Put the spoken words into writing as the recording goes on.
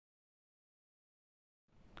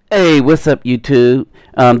Hey, what's up, YouTube?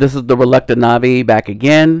 This is the Reluctant Navi back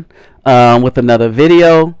again with another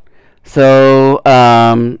video. So,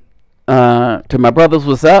 to my brothers,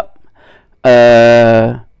 what's up?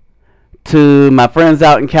 To my friends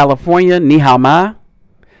out in California, ni hao ma,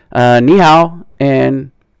 ni hao,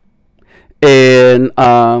 and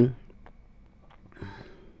wo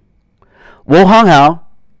hong hao,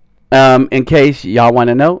 in case y'all want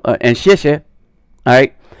to know, and xie. All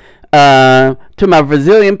right. To my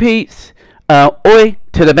Brazilian peeps, oi,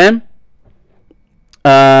 tudo bem?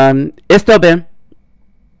 Estou bem.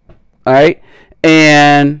 All right.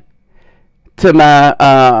 And to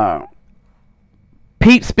my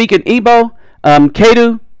peeps speaking Igbo,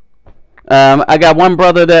 Kedu. I got one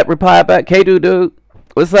brother that replied back, Kedu, dude.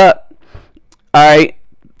 What's up? All right.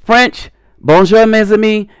 French, bonjour, mes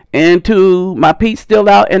amis. And to my peeps still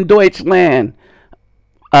out in Deutschland,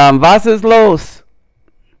 was ist los?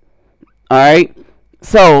 All right.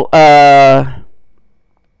 So,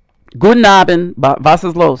 guten Abend, was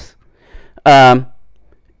ist los?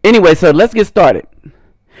 Anyway, so let's get started.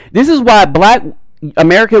 This is why black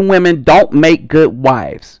American women don't make good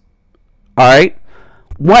wives. All right.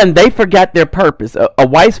 One, they forgot their purpose. A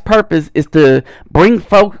wife's purpose is to bring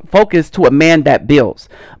focus to a man that builds.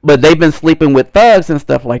 But they've been sleeping with thugs and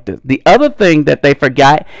stuff like this. The other thing that they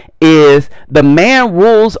forgot is the man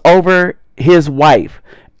rules over his wife.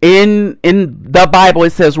 In the Bible,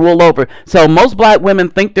 it says rule over. So most black women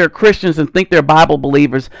think they're Christians and think they're Bible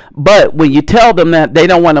believers. But when you tell them that, they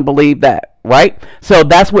don't want to believe that, right? So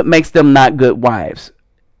that's what makes them not good wives.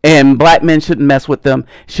 And black men shouldn't mess with them,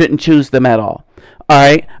 shouldn't choose them at all. All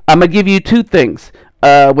right, I'm going to give you two things.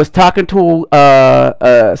 Was talking to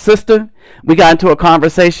a sister. We got into a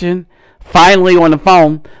conversation, finally on the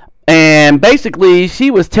phone. And basically, she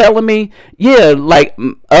was telling me, yeah, like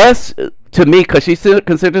us... to me, because she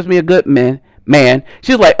considers me a good man.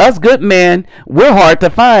 She's like, us good men, we're hard to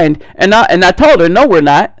find. And I told her, no, we're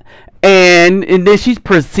not. And then she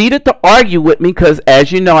proceeded to argue with me because,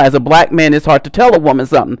 as you know, as a black man, it's hard to tell a woman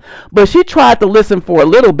something. But she tried to listen for a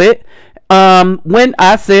little bit when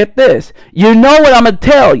I said this. You know what I'm going to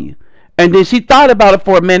tell you. And then she thought about it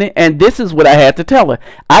for a minute, and this is what I had to tell her.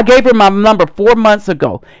 I gave her my number 4 months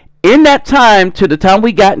ago. In that time, to the time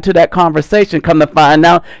we got into that conversation, come to find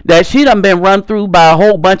out that she done been run through by a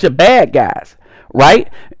whole bunch of bad guys, right?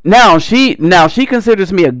 Now she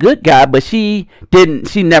considers me a good guy, but she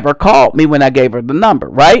never called me when I gave her the number,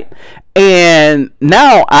 right? And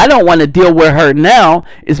now I don't want to deal with her now,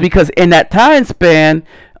 is because in that time span,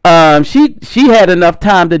 she had enough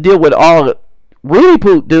time to deal with all Rudy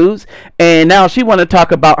Poop dudes, and now she want to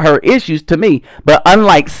talk about her issues to me. But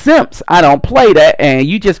unlike simps, I don't play that, and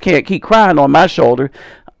you just can't keep crying on my shoulder.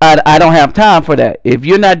 I don't have time for that. If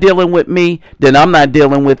you're not dealing with me, then I'm not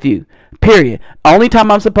dealing with you, period. Only time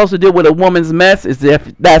I'm supposed to deal with a woman's mess is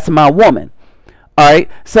if that's my woman. All right,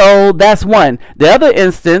 so that's one. The other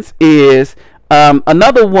instance is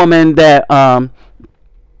another woman that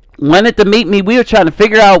wanted to meet me. We were trying to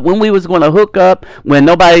figure out when we was going to hook up, when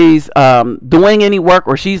nobody's doing any work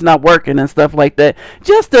or she's not working and stuff like that,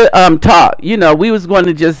 just to talk. You know, we was going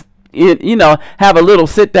to just have a little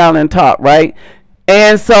sit down and talk, right?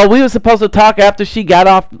 And so we were supposed to talk after she got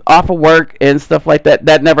off of work and stuff like that.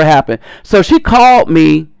 That never happened. So she called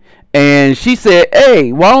me and she said,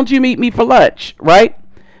 hey, why don't you meet me for lunch, right?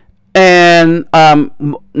 And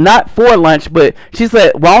not for lunch, but she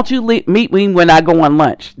said, why don't you meet me when I go on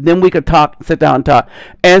lunch, then we could talk, sit down and talk.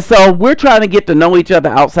 And so we're trying to get to know each other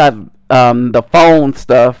outside the phone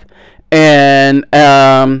stuff. And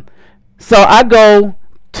so I go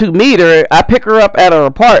to meet her. I pick her up at her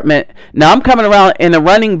apartment. Now I'm coming around in a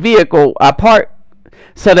running vehicle. I park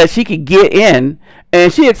so that she could get in,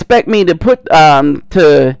 and she expect me to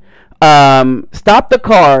stop the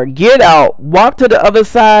car, get out, walk to the other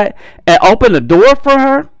side, and open the door for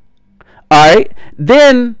her. All right.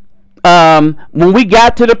 Then when we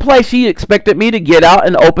got to the place, she expected me to get out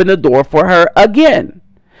and open the door for her again.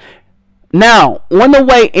 Now, on the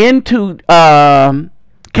way into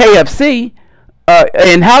KFC,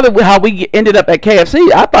 and how we ended up at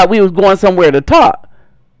KFC, I thought we was going somewhere to talk,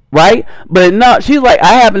 right? But no, she's like,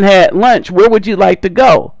 I haven't had lunch. Where would you like to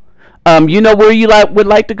go? You know where you would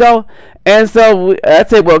like to go? And so I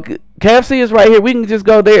said, well, KFC is right here. We can just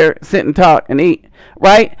go there, sit and talk and eat,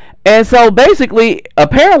 right? And so basically,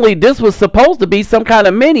 apparently this was supposed to be some kind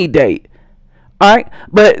of mini date, all right?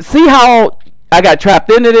 But see how I got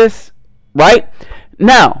trapped into this, right?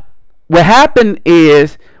 Now, what happened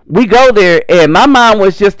is we go there, and my mind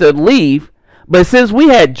was just to leave. But since we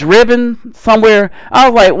had driven somewhere, I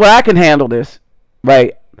was like, well, I can handle this,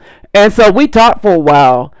 right? And so we talked for a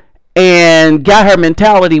while. and got her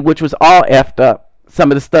mentality, which was all effed up.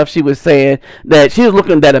 Some of the stuff she was saying, that she was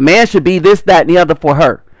looking that a man should be this, that, and the other for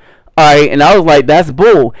her. All right, and I was like, that's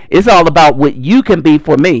bull. It's all about what you can be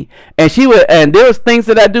for me. And there was things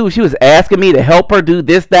that I do. She was asking me to help her do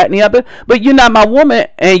this, that, and the other. But you're not my woman,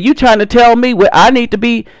 and you trying to tell me what I need to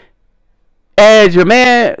be as your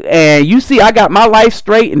man. And you see, I got my life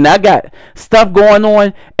straight, and I got stuff going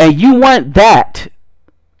on, and you want that.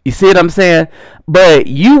 You see what I'm saying? But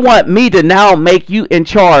you want me to now make you in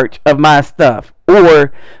charge of my stuff.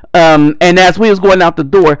 Or, and as we was going out the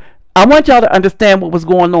door, I want y'all to understand what was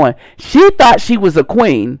going on. She thought she was a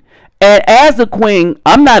queen. And as a queen,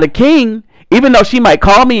 I'm not a king. Even though she might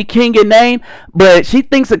call me a king in name. But she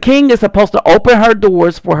thinks a king is supposed to open her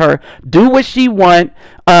doors for her. Do what she wants.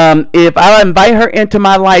 If I invite her into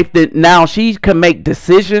my life, then now she can make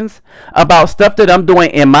decisions about stuff that I'm doing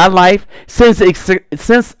in my life. Since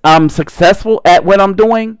I'm successful at what I'm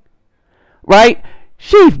doing. Right?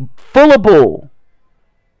 She's full of bull.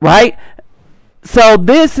 Right? So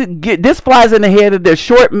this flies in the head of the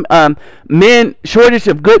shortage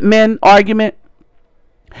of good men argument.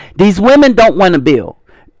 These women don't want to build.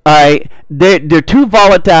 All right, they're too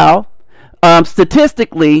volatile.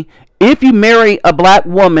 Statistically, if you marry a black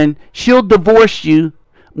woman, she'll divorce you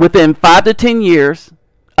within 5 to 10 years.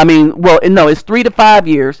 I mean, well, no, it's 3 to 5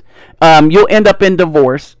 years. You'll end up in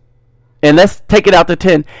divorce. And let's take it out to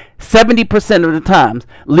 10. 70% of the times,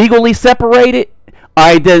 legally separated. All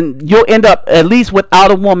right, then you'll end up at least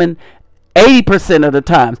without a woman 80% of the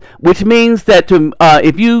times, which means that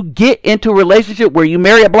if you get into a relationship where you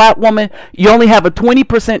marry a black woman, you only have a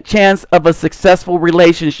 20% chance of a successful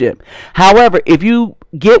relationship. However, if you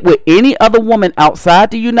get with any other woman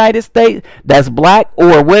outside the United States that's black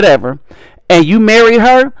or whatever, and you marry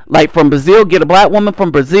her, like from Brazil, get a black woman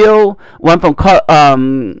from Brazil, one from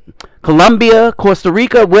Colombia, Costa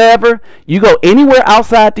Rica, wherever, you go anywhere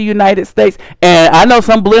outside the United States. And I know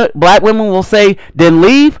some black women will say, then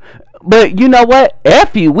leave. But you know what?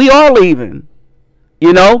 F you. We are leaving.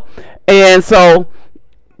 You know? And so,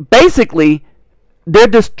 basically, they're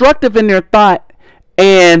destructive in their thought,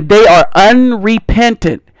 and they are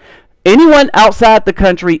unrepentant. Anyone outside the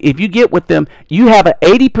country, if you get with them, you have an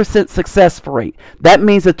 80% success rate. That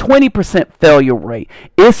means a 20% failure rate.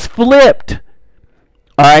 It's flipped.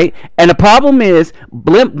 All right. And the problem is,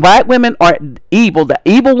 black women are evil. The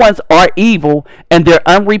evil ones are evil, and they're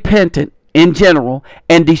unrepentant in general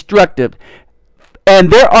and destructive. And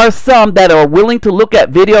there are some that are willing to look at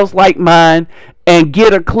videos like mine and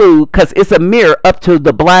get a clue, because it's a mirror up to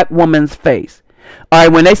the black woman's face. All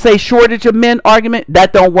right, when they say shortage of men argument,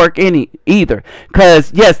 that don't work either.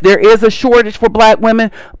 Because, yes, there is a shortage for black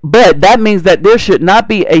women, but that means that there should not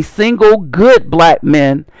be a single good black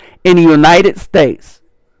man in the United States.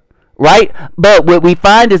 Right? But what we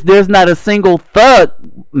find is there's not a single thug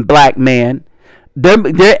black man.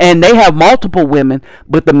 And they have multiple women,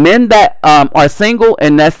 but the men that are single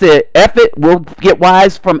and that's it, F it, we'll get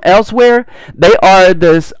wives from elsewhere. They are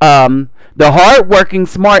the hardworking,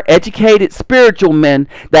 smart, educated, spiritual men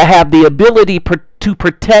that have the ability to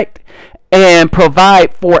protect and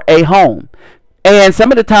provide for a home. And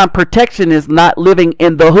some of the time, protection is not living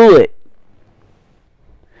in the hood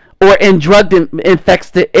or in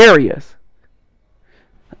drug-infested areas.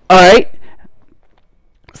 All right.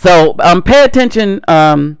 So pay attention.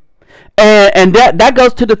 And that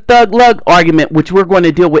goes to the thug lug argument, which we're going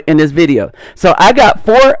to deal with in this video. So I got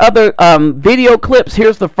 4 other video clips.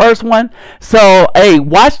 Here's the first one. So hey,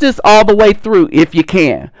 watch this all the way through if you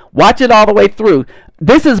can. Watch it all the way through.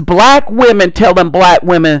 This is black women telling black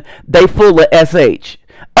women they full of SH.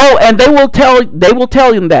 Oh, and they will tell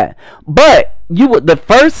you that. But the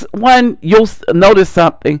first one, you'll notice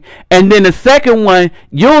something, and then the second one,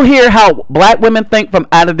 you'll hear how black women think from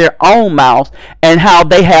out of their own mouths, and how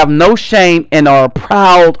they have no shame and are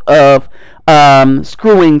proud of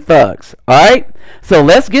screwing thugs. All right, so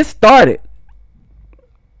let's get started.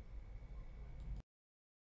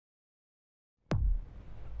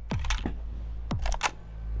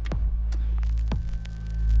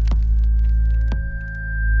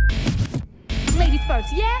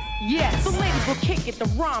 First, yes? Yes. The ladies will kick it, the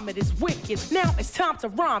rhyme, it is wicked. Now it's time to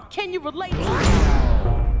rhyme. Can you relate to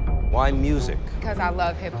it? Why music? Because I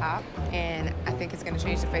love hip-hop, and I think it's going to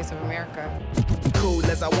change the face of America. Cool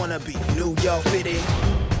as I want to be, New York City.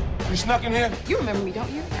 You snuck in here? You remember me, don't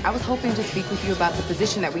you? I was hoping to speak with you about the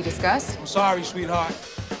position that we discussed. I'm sorry, sweetheart.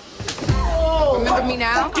 Oh, remember me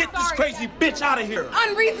now? Get this crazy bitch out of here.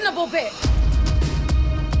 Unreasonable bitch.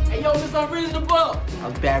 Hey, yo, Miss Unreasonable.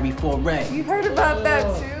 I'm Barry Foray. You heard about that,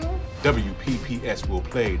 too? WPPS will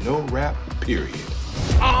play no rap, period.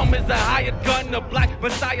 arm is a hired gun, a black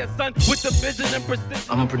messiah son with the vision and precision.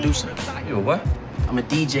 I'm a producer. You a what? I'm a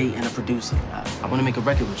DJ and a producer. I want to make a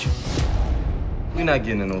record with you. We're not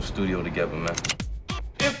getting in no studio together, man.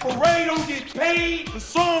 If Parade don't get paid, the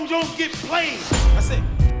song don't get played. I said,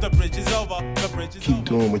 the bridge is over, the bridge is over. Keep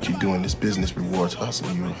doing what you're doing. This business rewards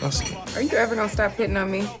hustle. You're a hustler. Are you ever gonna stop hitting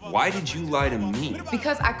on me? Why did you lie to me?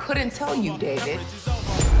 Because I couldn't tell you, David.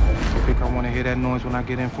 You think I want to hear that noise when I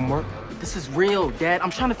get in from work? This is real, Dad.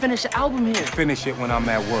 I'm trying to finish the album here. Finish it when I'm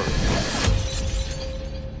at work.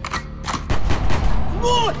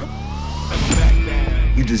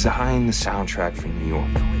 You designed the soundtrack for New York.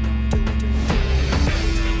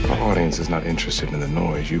 My audience is not interested in the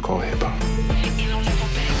noise you call hip-hop.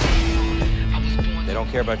 They don't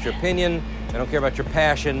care about your opinion. They don't care about your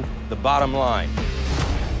passion. The bottom line.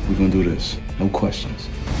 We're gonna do this. No questions.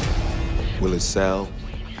 Will it sell?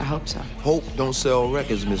 I hope so. Hope don't sell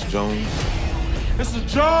records, Miss Jones. It's a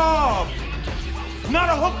job, not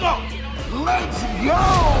a hookup. Let's go.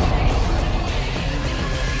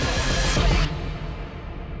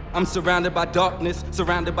 I'm surrounded by darkness,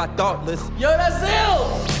 surrounded by thoughtless. Yo, that's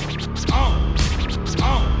ill!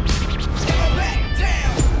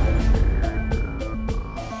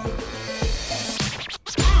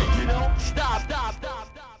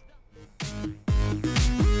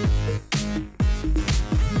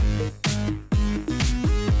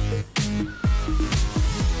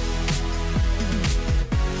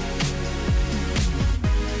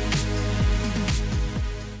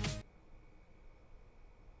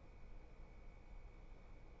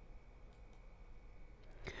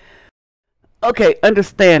 Okay,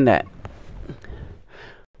 understand that.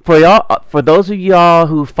 For y'all, for those of y'all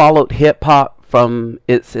who followed hip hop from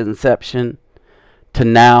its inception to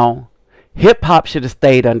now, hip hop should have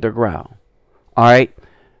stayed underground. All right,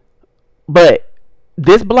 but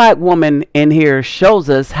this black woman in here shows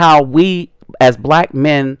us how we, as black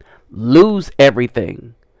men, lose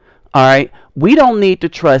everything. All right, we don't need to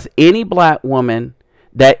trust any black woman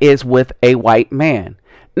that is with a white man.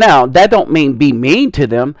 Now, that don't mean be mean to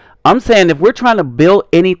them. I'm saying if we're trying to build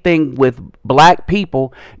anything with black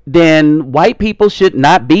people, then white people should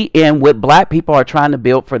not be in what black people are trying to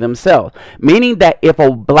build for themselves. Meaning that if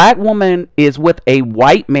a black woman is with a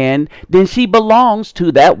white man, then she belongs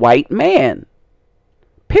to that white man.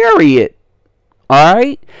 Period. All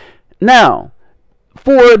right? Now,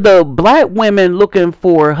 for the black women looking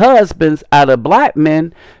for husbands out of black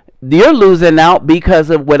men, you're losing out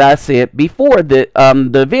because of what I said before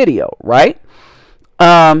the video, right?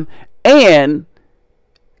 And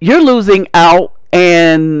you're losing out,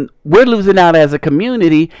 and we're losing out as a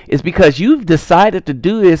community, is because you've decided to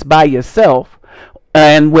do this by yourself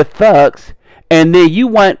and with thugs, and then you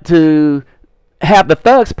want to have the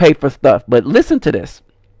thugs pay for stuff. But listen to this,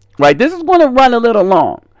 right? This is going to run a little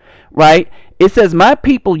long, right? It says, my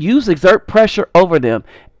people exert pressure over them,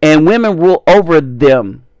 and women rule over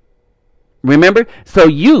them. Remember? So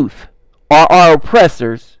youth are our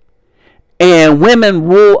oppressors, and women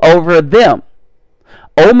rule over them.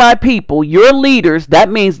 Oh, my people, your leaders, that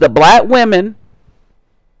means the black women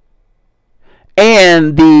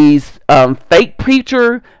and these fake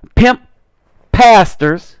preacher, pimp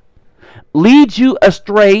pastors, lead you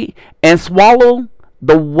astray and swallow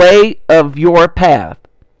the way of your path.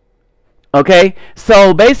 Okay?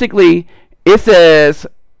 So basically, it says,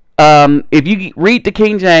 if you read the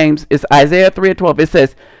King James, it's Isaiah 3:12. It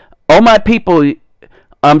says, "Oh my people,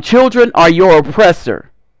 children are your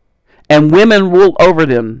oppressor, and women rule over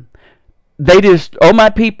them. They just, oh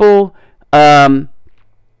my people,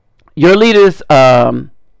 your leaders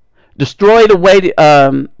destroy the way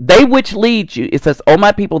they which lead you." It says, "Oh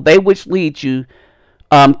my people, they which lead you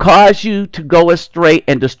cause you to go astray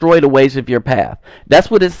and destroy the ways of your path."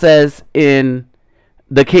 That's what it says in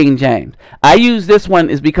the King James. I use this one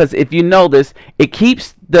is because if you know this, it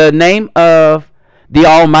keeps the name of the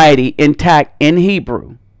Almighty intact in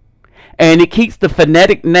Hebrew, and it keeps the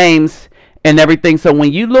phonetic names and everything. So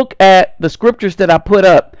when you look at the scriptures that I put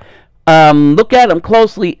up, look at them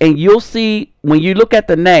closely, and you'll see, when you look at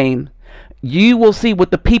the name, you will see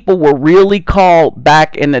what the people were really called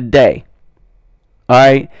back in the day. All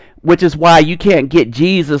right, which is why you can't get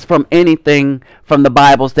Jesus from anything from the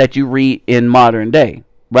Bibles that you read in modern day,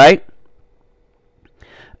 right?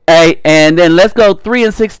 And then let's go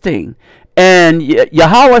 3:16. And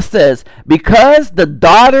Yahweh says, because the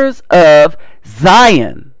daughters of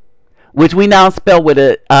Zion, which we now spell with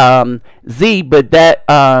a Z, but that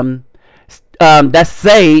that's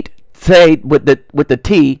Said with the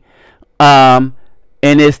T, and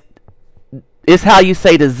it's how you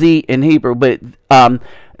say the Z in Hebrew, but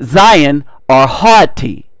Zion are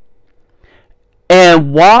haughty,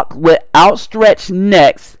 and walk with outstretched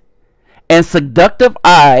necks and seductive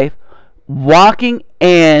eye, walking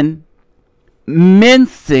and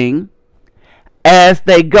mincing as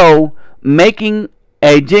they go, making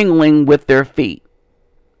a jingling with their feet.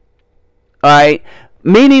 Alright?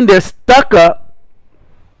 Meaning they're stuck up.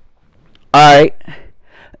 Alright?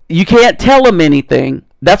 You can't tell them anything.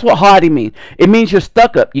 That's what haughty means. It means you're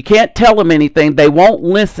stuck up. You can't tell them anything. They won't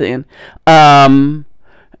listen. And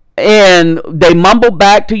they mumble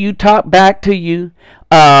back to you, talk back to you.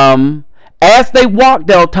 As they walk,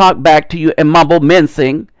 they'll talk back to you and mumble,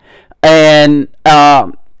 mincing. And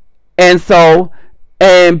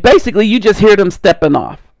basically you just hear them stepping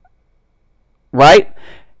off. Right?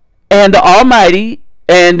 And the Almighty,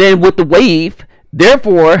 and then with the wave,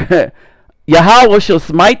 therefore, Yahweh shall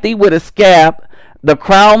smite thee with a scab, the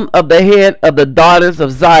crown of the head of the daughters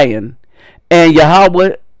of Zion. And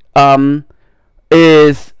Yahweh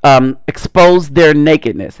is exposed their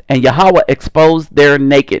nakedness. And Yahweh exposed their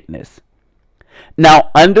nakedness.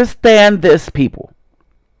 Now, understand this, people.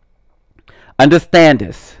 Understand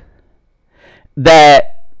this.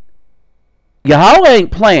 That Yahweh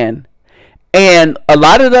ain't playing. And a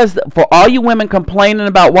lot of us, for all you women complaining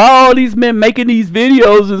about why all these men making these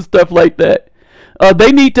videos and stuff like that,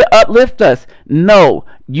 they need to uplift us. No,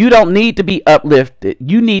 you don't need to be uplifted.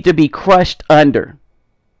 You need to be crushed under.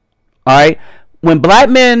 All right. When black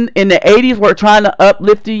men in the 80s were trying to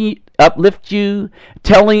uplift you,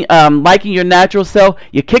 telling, liking your natural self,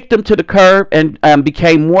 you kicked them to the curb and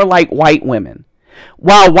became more like white women,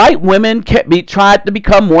 while white women tried to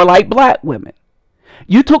become more like black women.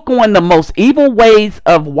 You took on the most evil ways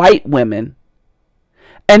of white women.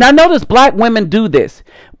 And I notice black women do this.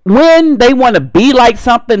 When they want to be like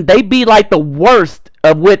something, they be like the worst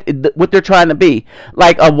of what they're trying to be.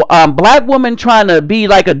 Like a black woman trying to be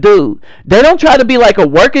like a dude. They don't try to be like a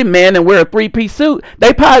working man and wear a three-piece suit.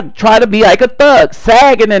 They probably try to be like a thug,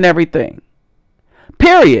 sagging and everything.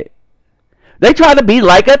 Period. They try to be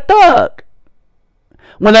like a thug.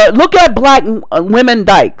 When I look at black women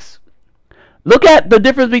dykes, look at the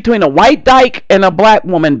difference between a white dyke and a black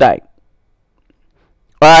woman dyke.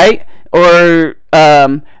 Right? Or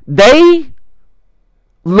they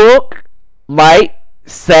look like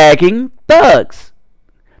sagging thugs.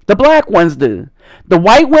 The black ones do. The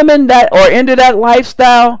white women that are into that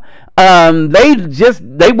lifestyle, they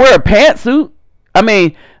wear a pantsuit. I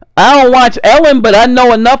mean, I don't watch Ellen, but I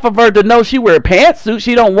know enough of her to know she wear a pantsuit.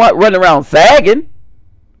 She don't want running around sagging.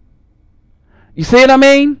 You see what I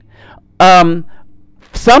mean?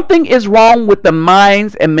 Something is wrong with the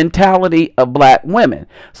minds and mentality of black women.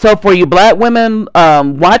 So for you black women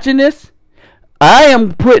watching this, I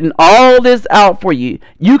am putting all this out for you.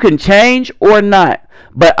 You can change or not,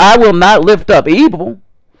 but I will not lift up evil.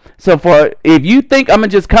 So if you think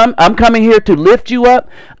I'm coming here to lift you up,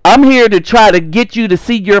 I'm here to try to get you to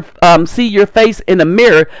see your face in the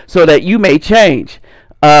mirror so that you may change.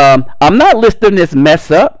 I'm not lifting this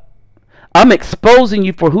mess up. I'm exposing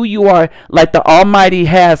you for who you are, like the Almighty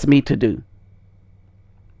has me to do.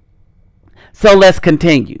 So let's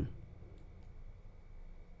continue.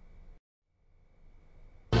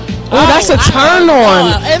 Oh, that's a turn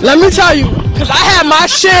on. Let me tell you, because I had my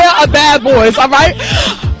share of bad boys, all right?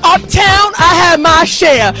 Uptown, I had my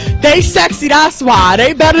share. They sexy, that's why.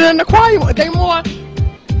 They better than the choir. They more,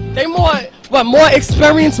 more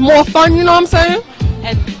experience, more fun, you know what I'm saying?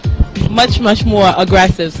 And much more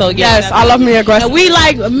aggressive. So yes, I love me aggressive. And we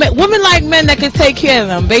like women like men that can take care of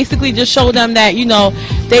them. Basically, just show them that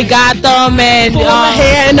they got them and put on the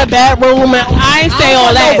hair in the bedroom. And I ain't say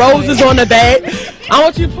all that. No roses on the bed. I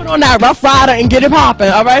want you to put on that Rough Rider and get it popping.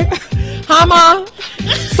 All right, hi ma.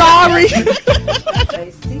 Sorry.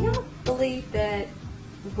 Do you believe that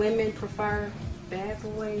women prefer bad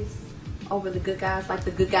boys over the good guys? Like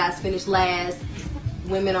the good guys finish last.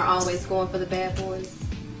 Women are always going for the bad boys.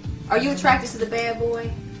 Are you attracted to the bad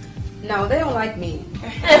boy? No, they don't like me.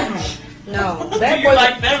 No. Bad boys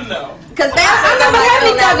like them though. Because I never had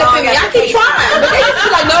any thugging for me. I keep trying, but they just be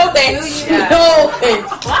like, no thanks. No thanks.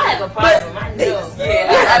 Well, I have a problem. I know.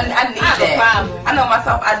 Yeah, I need that. I know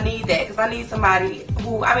myself. I need that because I need somebody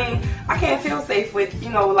who. I mean, I can't feel safe with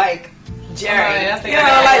like Jerry. Like the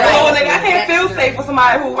whole nigga. I can't feel safe with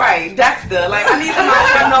somebody who Dexter. Like I need somebody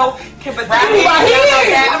who I know can protect me.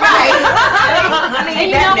 And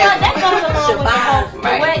you know what? That goes along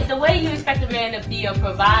with the way you expect a man to be a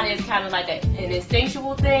provider is kind of like an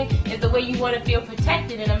instinctual thing. Is the way you want to feel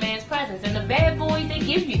protected in a man's presence. And the bad boys, they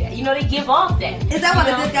give you that. They give off that. Is that why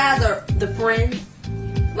the good guys are the friends?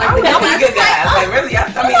 Like I would be good guys. Like really, I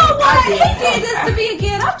mean, he did this to me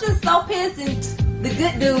again. I'm just so pissed, and the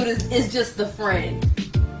good dude is just the friend.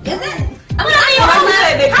 Is it? I mean, how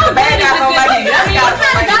good is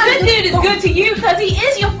the good dude is good to you because he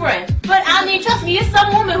is your friend. But I mean, trust me, it's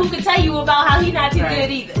some woman who can tell you about how he's not too good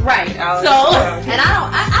either. Right. So, and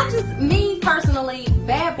I just, me personally,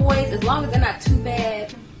 bad boys, as long as they're not too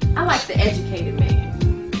bad, I like the educated man.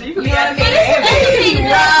 You know what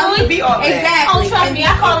I mean? Be all exactly. Oh, trust me,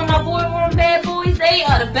 I call them my boardroom bad boys. They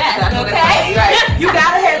are the best. Okay. Right. You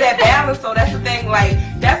gotta have that balance. So that's the thing. Like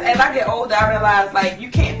that's as I get older, I realize like you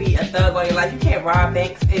can't be a thug all your life. You can't rob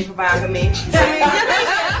banks and provide for me.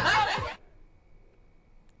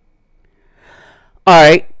 All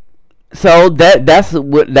right. So that's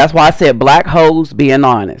why I said black hoes being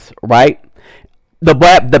honest, right? The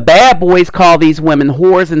bad boys call these women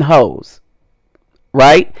whores and hoes.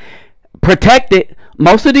 Right? Protected.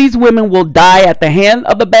 Most of these women will die at the hand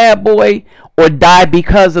of the bad boy or die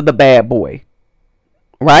because of the bad boy.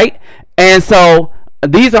 Right? And so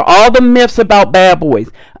these are all the myths about bad boys.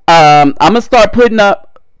 I'm going to start putting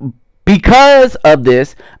up, because of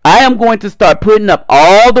this, I am going to start putting up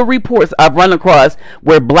all the reports I've run across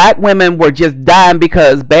where black women were just dying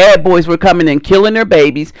because bad boys were coming and killing their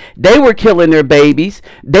babies. They were killing their babies.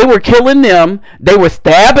 They were killing them. They were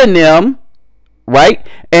stabbing them. Right?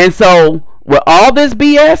 And so with all this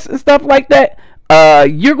BS and stuff like that,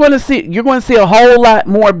 you're going to see a whole lot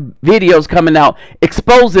more videos coming out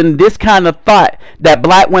exposing this kind of thought that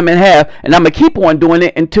black women have, and I'm going to keep on doing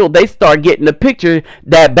it until they start getting the picture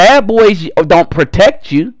that bad boys don't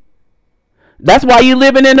protect you. That's why you're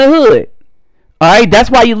living in the hood. All right? That's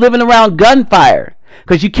why you're living around gunfire,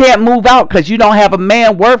 because you can't move out because you don't have a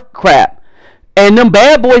man worth crap. And them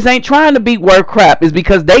bad boys ain't trying to be worth crap. It's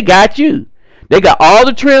because they got you. They got all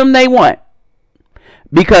the trim they want.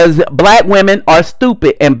 Because black women are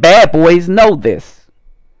stupid and bad boys know this.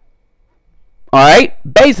 Alright?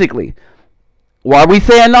 Basically. Why are we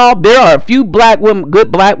saying all? There are a few black women,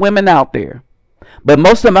 good black women out there. But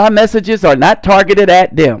most of my messages are not targeted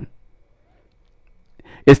at them.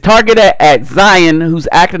 It's targeted at Zion, who's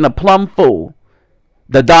acting a plumb fool.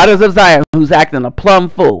 The daughters of Zion, who's acting a plumb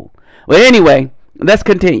fool. Well, anyway, let's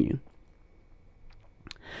continue.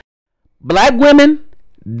 Black women,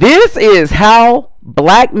 this is how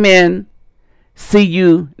black men see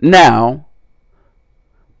you now.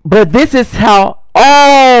 But this is how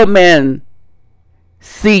all men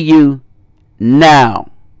see you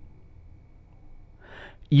now.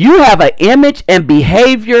 You have an image and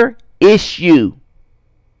behavior issue.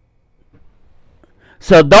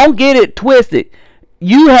 So don't get it twisted.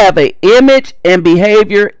 You have an image and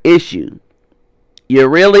behavior issue. You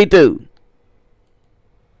really do.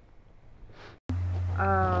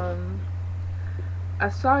 I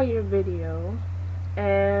saw your video,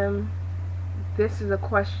 and this is a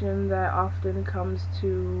question that often comes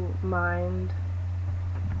to mind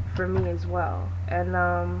for me as well. And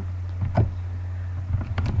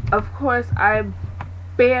of course, I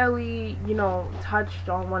barely, touched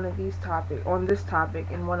on this topic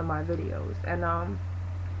in one of my videos. And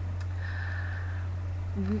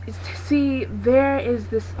see, there is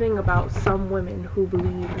this thing about some women who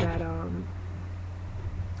believe that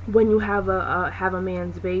when you have a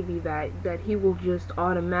man's baby, that he will just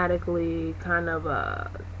automatically kind of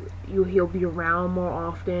he'll be around more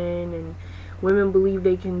often, and women believe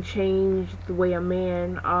they can change the way a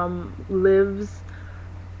man lives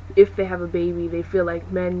if they have a baby. They feel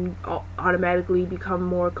like men automatically become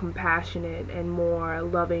more compassionate and more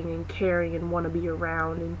loving and caring and want to be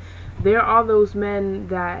around. And there are those men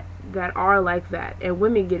that are like that, and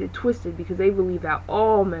women get it twisted because they believe that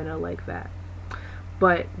all men are like that.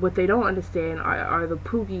 But what they don't understand are the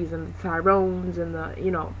Pookies and the Tyrones and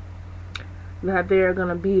that they're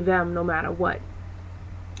gonna be them no matter what.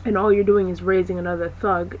 And all you're doing is raising another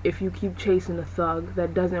thug if you keep chasing a thug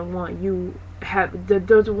that doesn't want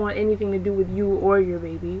anything to do with you or your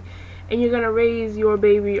baby. And you're gonna raise your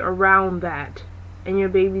baby around that, and your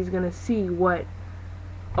baby's gonna see what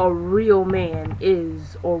a real man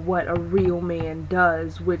is or what a real man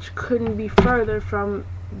does, which couldn't be further from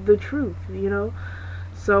the truth,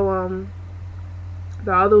 So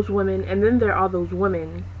there are those women, and then there are those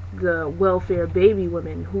women, the welfare baby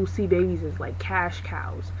women, who see babies as like cash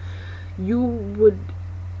cows. You would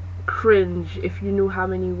cringe if you knew how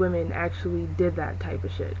many women actually did that type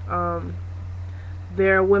of shit.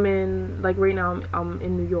 There are women, like right now I'm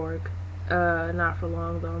in New York, not for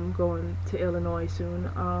long though, I'm going to Illinois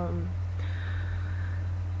soon.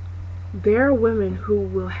 There are women who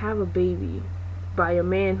will have a baby by a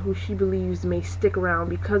man who she believes may stick around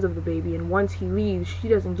because of the baby, and once he leaves, she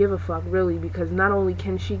doesn't give a fuck really, because not only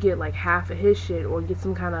can she get like half of his shit or get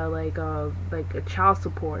some kind of like a child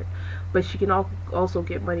support, but she can also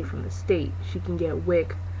get money from the state. She can get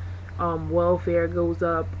WIC, welfare goes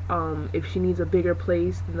up. If she needs a bigger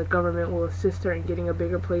place, then the government will assist her in getting a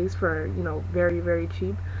bigger place for, you know, very, very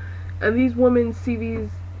cheap. And these women see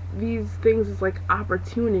these things as like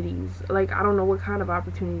opportunities. Like, I don't know what kind of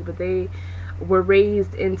opportunity, but they were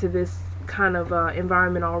raised into this kind of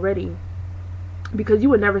environment already. Because you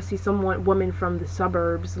would never see woman from the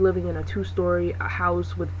suburbs living in a 2-story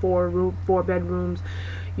house with 4 bedrooms.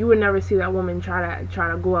 You would never see that woman try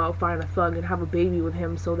to go out, find a thug and have a baby with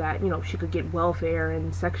him so that, you know, she could get welfare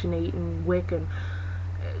and Section 8 and WIC, and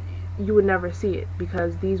you would never see it,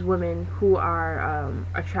 because these women who are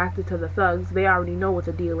attracted to the thugs, they already know what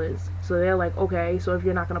the deal is. So they're like, okay, so if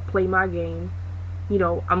you're not going to play my game, you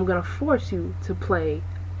know, I'm going to force you to play,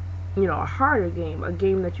 you know, a harder game, a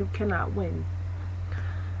game that you cannot win.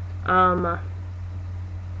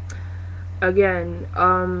 Again,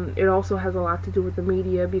 it also has a lot to do with the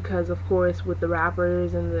media, because of course with the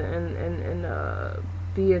rappers and the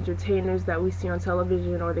entertainers that we see on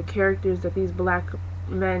television, or the characters that these black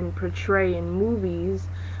men portray in movies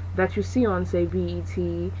that you see on, say, BET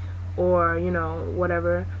or, you know,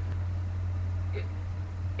 whatever,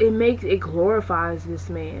 it glorifies this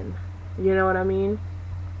man. You know what I mean?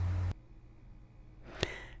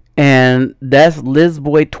 And that's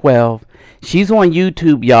LizBoy12. She's on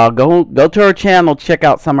YouTube, y'all. Go to her channel, check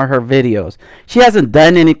out some of her videos. She hasn't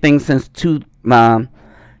done anything since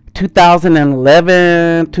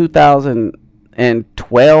 2011,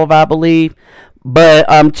 2012, I believe.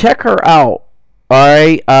 But check her out.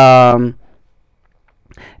 Alright.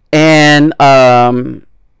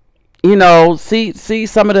 You know, see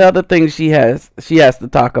some of the other things she has to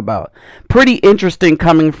talk about. Pretty interesting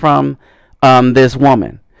coming from this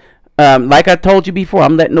woman. Like I told you before,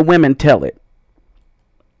 I'm letting the women tell it.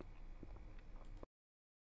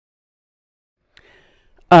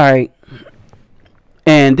 Alright.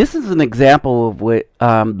 And this is an example of what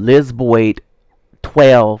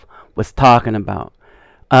LizBoy12 was talking about.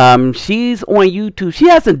 She's on YouTube. She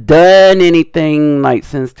hasn't done anything like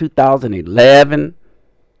since 2011.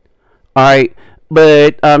 Alright.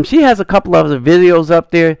 But she has a couple of other videos up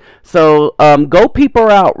there. So go peep her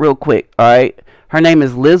out real quick. Alright. Her name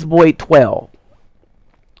is LizBoy12.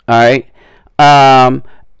 Alright.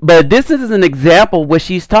 But this is an example of what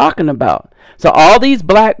she's talking about. So all these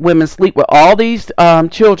black women sleep with all these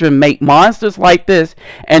children, make monsters like this,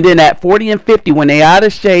 and then at 40 and 50, when they out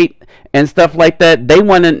of shape and stuff like that, they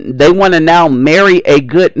want to now marry a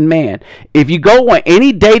good man. If you go on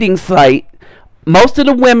any dating site, most of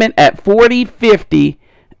the women at 40, 50,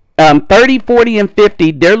 30, 40, and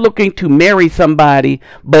 50, they're looking to marry somebody,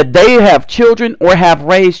 but they have children or have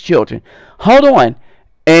raised children. Hold on.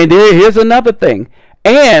 And here's another thing.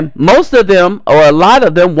 And most of them, or a lot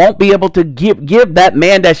of them, won't be able to give that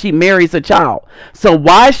man that she marries a child. So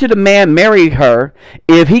why should a man marry her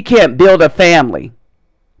if he can't build a family?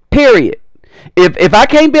 Period. If I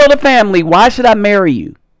can't build a family, why should I marry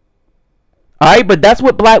you? Alright, but that's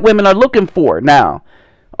what black women are looking for now.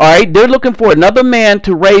 Alright, they're looking for another man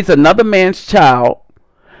to raise another man's child,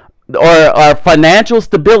 or financial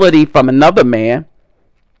stability from another man,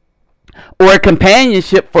 or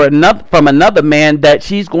companionship from another man that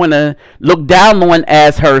she's going to look down on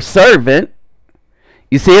as her servant.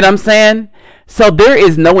 You see what I'm saying? So there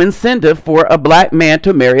is no incentive for a black man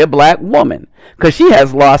to marry a black woman, because she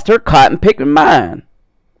has lost her cotton picking mind.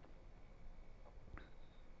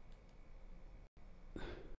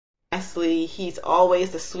 Lastly, he's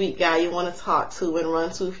always the sweet guy you want to talk to and run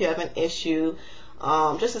to if you have an issue.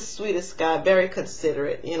 Just the sweetest guy, very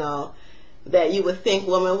considerate, you know, that you would think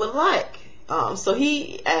women would like. So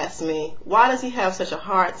he asked me, why does he have such a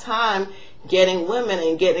hard time getting women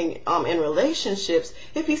and getting in relationships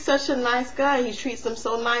if he's such a nice guy? He treats them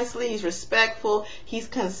so nicely, he's respectful, he's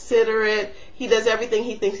considerate, he does everything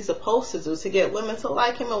he thinks he's supposed to do to get women to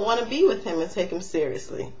like him and want to be with him and take him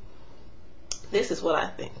seriously. This is what I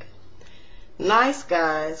think. Nice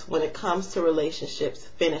guys, when it comes to relationships,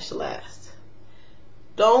 finish last.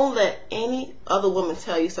 Don't let any other woman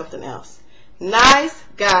tell you something else. Nice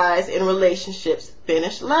guys in relationships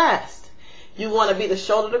finish last. You want to be the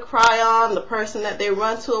shoulder to cry on, the person that they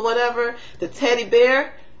run to or whatever, the teddy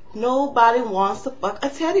bear. Nobody wants to fuck a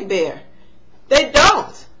teddy bear. They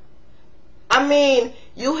don't. I mean,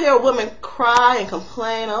 you hear women cry and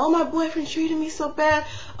complain, oh, my boyfriend treated me so bad.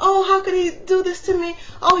 Oh, how could he do this to me?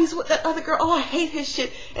 Oh, he's with that other girl. Oh, I hate his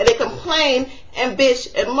shit. And they complain and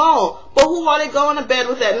bitch and moan. But who are they going to bed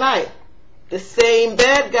with at night? The same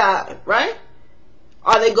bad guy, right?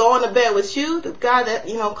 Are they going to bed with you, the guy that,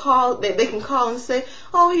 you know, they can call and say,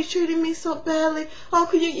 oh, he's treating me so badly. Oh,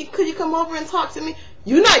 could you come over and talk to me?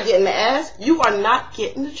 You're not getting the ass. You are not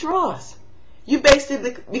getting the draws. You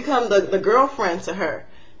basically become the girlfriend to her.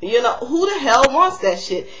 You know, who the hell wants that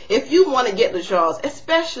shit? If you want to get the draws,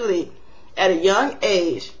 especially at a young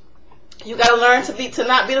age, you got to learn to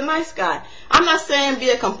not be the nice guy. I'm not saying be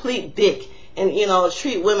a complete dick and, you know,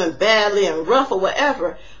 treat women badly and rough or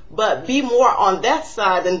whatever, but be more on that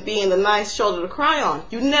side than being the nice shoulder to cry on.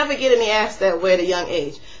 You never get any ass that way at a young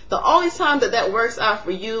age. The only time that works out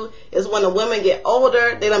for you is when the women get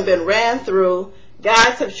older, they done been ran through,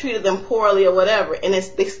 guys have treated them poorly or whatever, and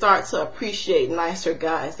they start to appreciate nicer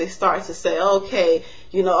guys. They start to say, okay,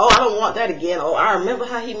 you know, oh, I don't want that again. Oh, I remember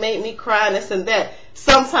how he made me cry and this and that.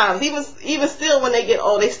 Sometimes, even still when they get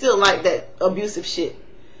old, they still like that abusive shit.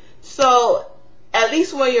 So, at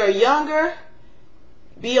least when you're younger,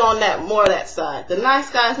 be on that side. The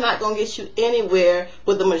nice guy's not going to get you anywhere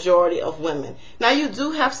with the majority of women. Now, you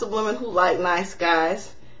do have some women who like nice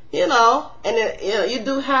guys, you know, and you know, you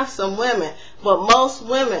do have some women, but most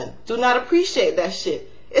women do not appreciate that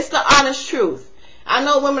shit. It's the honest truth. I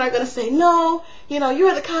know women are going to say, no, you know,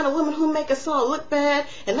 you're the kind of woman who make us all look bad,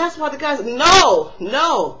 and that's why the guys...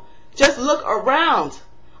 No. Just look around.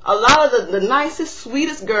 A lot of the nicest,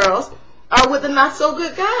 sweetest girls are with the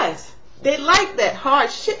not-so-good guys. They like that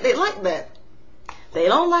hard shit. They like that. They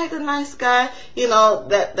don't like the nice guy, you know,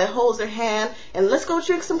 that holds their hand and let's go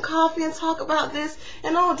drink some coffee and talk about this.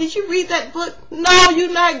 And oh, did you read that book? No,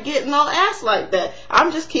 you're not getting no ass like that.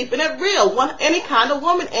 I'm just keeping it real. Any kind of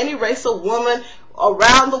woman, any race of woman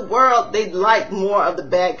around the world, they like more of the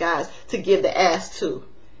bad guys to give the ass to.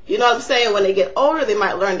 You know what I'm saying? When they get older, they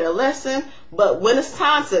might learn their lesson. But when it's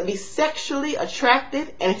time to be sexually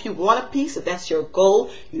attracted, and if you want a piece, if that's your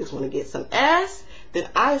goal, you just want to get some ass, then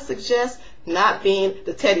I suggest not being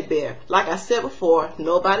the teddy bear. Like I said before,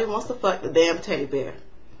 nobody wants to fuck the damn teddy bear.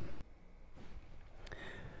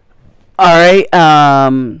 All right.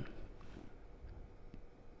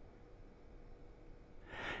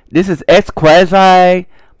 This is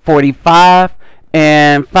XQuasi45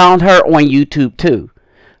 and found her on YouTube too.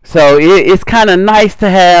 So it's kind of nice to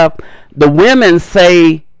have the women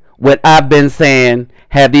say what I've been saying.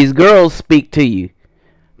 Have these girls speak to you.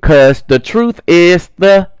 Because the truth is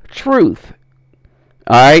the truth.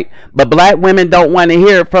 Alright? But black women don't want to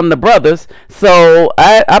hear it from the brothers. So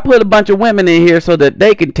I put a bunch of women in here so that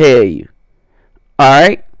they can tell you.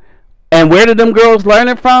 Alright? And where did them girls learn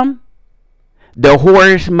it from? The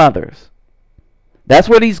whorish mothers. That's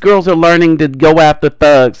where these girls are learning to go after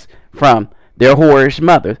thugs from. Their whorish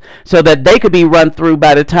mothers. So that they could be run through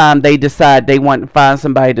by the time they decide they want to find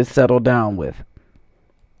somebody to settle down with.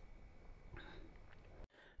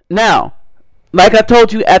 Now, like I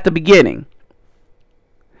told you at the beginning,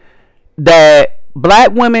 that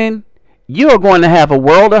black women, you are going to have a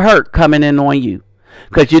world of hurt coming in on you.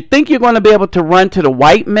 Because you think you're going to be able to run to the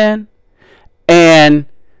white men. And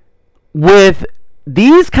with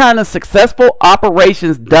these kind of successful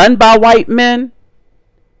operations done by white men,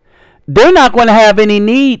 they're not going to have any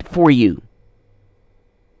need for you.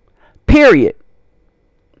 Period.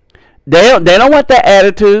 They don't want that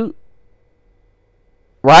attitude.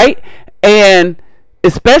 Right? And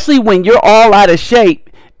especially when you're all out of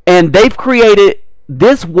shape and they've created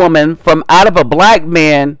this woman from out of a black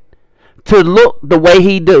man to look the way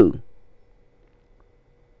he do.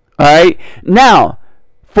 Alright? Now,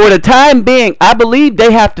 for the time being, I believe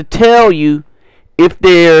they have to tell you if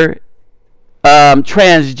they're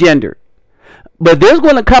transgender. But there's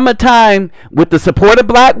going to come a time with the support of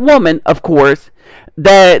black woman, of course,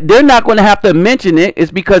 that they're not going to have to mention it.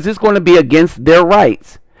 It's because it's going to be against their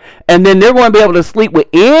rights. And then they're going to be able to sleep with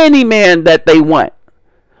any man that they want.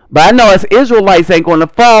 But I know us Israelites ain't going to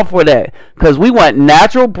fall for that. Because we want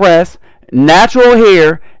natural breasts, natural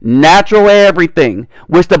hair, natural everything.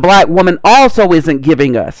 Which the black woman also isn't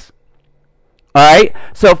giving us. Alright?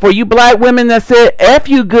 So for you black women that said, F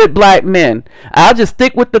you good black men, I'll just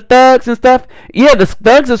stick with the thugs and stuff. Yeah, the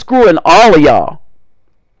thugs are screwing all of y'all.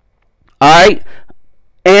 Alright?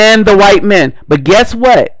 And the white men. But guess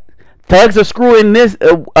what? Thugs are screwing this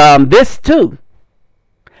too.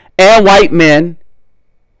 And white men.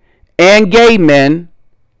 And gay men.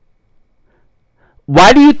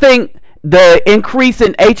 Why do you think the increase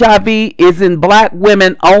in HIV is in black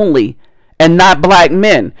women only and not black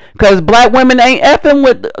men? Because black women ain't effing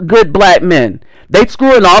with good black men. They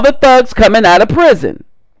screwing all the thugs coming out of prison.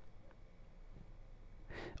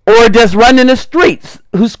 Or just running the streets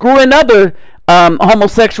who screwing other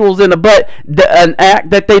homosexuals in the butt, an act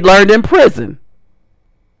that they learned in prison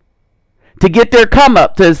to get their come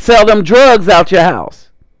up, to sell them drugs out your house.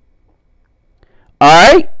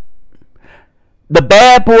 Alright? The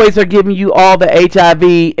bad boys are giving you all the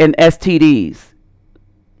HIV and STDs.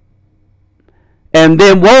 And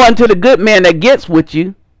then woe unto the good man that gets with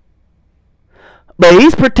you. But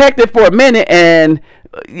he's protected for a minute, and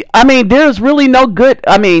I mean, there's really no good.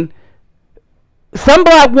 I mean, some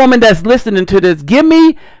black woman that's listening to this, give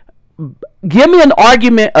me an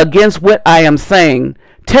argument against what I am saying.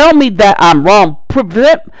 Tell me that I'm wrong.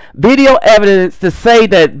 Present video evidence to say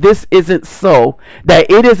that this isn't so,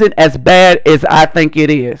 that it isn't as bad as I think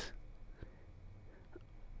it is.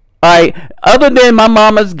 Other than my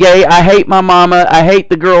mama's gay, I hate my mama, I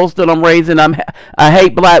hate the girls that I'm raising, I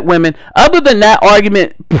hate black women. Other than that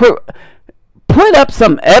argument, put up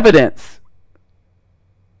some evidence.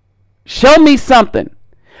 Show me something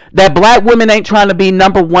that black women ain't trying to be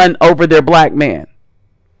number one over their black man.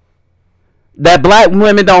 That black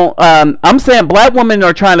women don't, I'm saying black women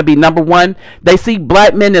are trying to be number one. They see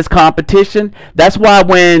black men as competition. That's why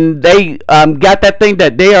when they got that thing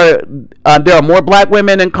that there are more black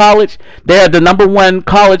women in college, they are the number one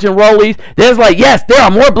college enrollees. There's like, yes, there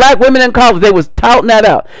are more black women in college. They was touting that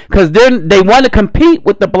out because they want to compete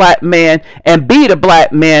with the black man and be the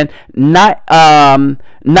black man, not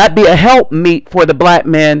be a helpmeet for the black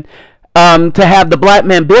man, to have the black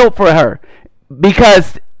man build for her.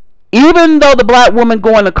 Because even though the black woman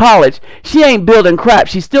going to college, she ain't building crap.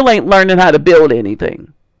 She still ain't learning how to build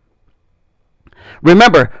anything.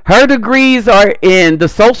 Remember, her degrees are in the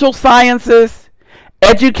social sciences,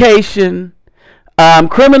 education,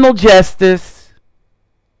 criminal justice,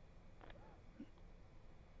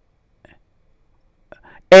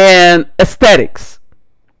 and aesthetics,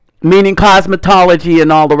 meaning cosmetology and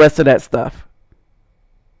all the rest of that stuff.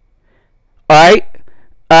 All right?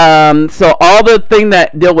 So all the things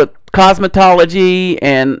that deal with cosmetology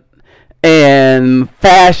and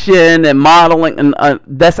fashion and modeling, and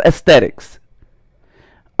that's aesthetics.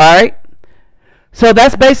 All right, so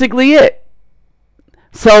that's basically it.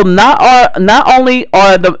 So not only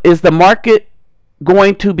is the market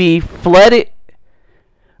going to be flooded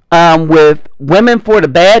with women for the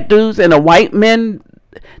bad dudes and the white men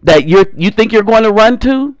that you think you're going to run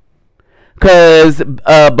to, because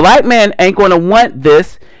a black man ain't going to want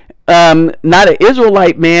this. Not an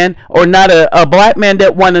Israelite man or not a black man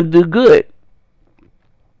that want to do good.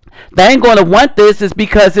 They ain't going to want this is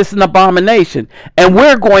because it's an abomination, and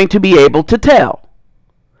we're going to be able to tell.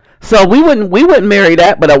 So we wouldn't marry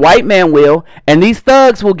that, but a white man will, and these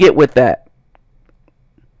thugs will get with that.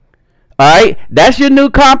 All right, that's your new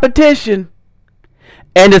competition.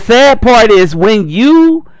 And the sad part is when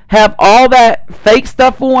you have all that fake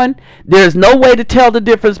stuff on, there's no way to tell the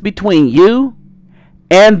difference between you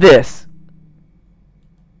and this.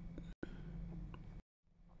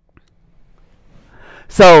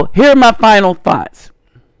 So here are my final thoughts.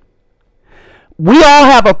 We all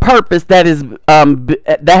have a purpose that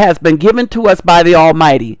has been given to us by the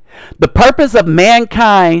Almighty. The purpose of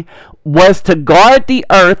mankind was to guard the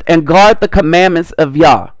earth and guard the commandments of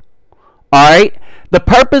Yah. All right. The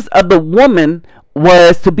purpose of the woman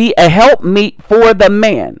was to be a helpmeet for the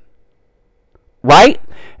man. Right.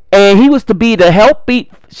 And he was to be the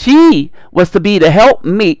helpmeet. She was to be the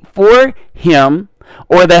helpmeet for him,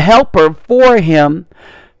 or the helper for him.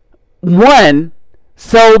 One,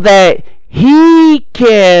 so that he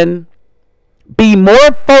can be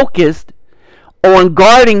more focused on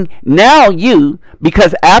guarding now you,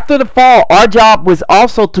 because after the fall, our job was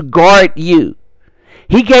also to guard you.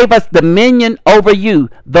 He gave us dominion over you,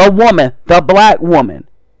 the woman, the black woman.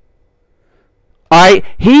 All right,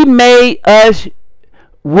 he made us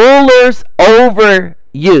rulers over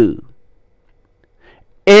you.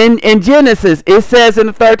 In Genesis, it says in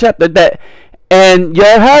the 3rd chapter that, and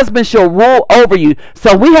your husband shall rule over you.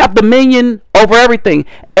 So we have dominion over everything,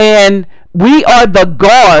 and we are the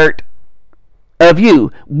guard of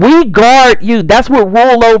you. We guard you. That's what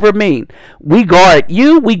rule over mean. We guard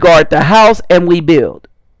you, we guard the house, and we build.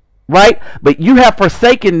 Right? But you have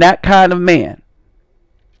forsaken that kind of man.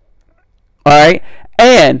 All right?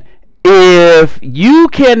 And if you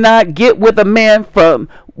cannot get with a man from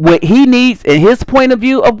what he needs and his point of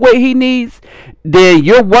view of what he needs, then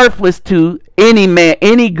you're worthless to any man,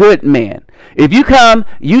 any good man. If you come,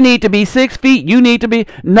 you need to be 6 feet, you need to be,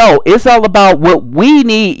 no, it's all about what we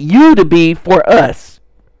need you to be for us.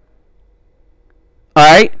 All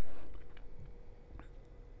right?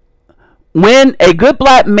 When a good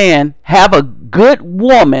black man have a good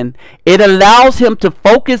woman, it allows him to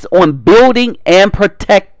focus on building and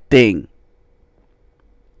protecting.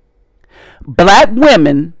 Black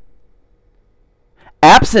women,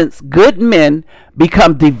 absent good men,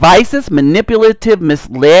 become divisive, manipulative,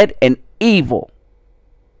 misled, and evil.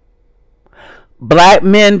 Black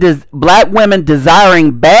women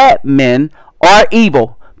desiring bad men are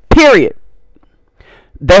evil. Period.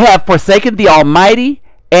 They have forsaken the Almighty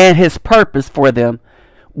and his purpose for them,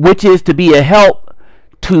 which is to be a help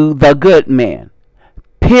to the good man.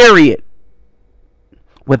 Period.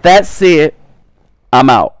 With that said, I'm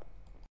out.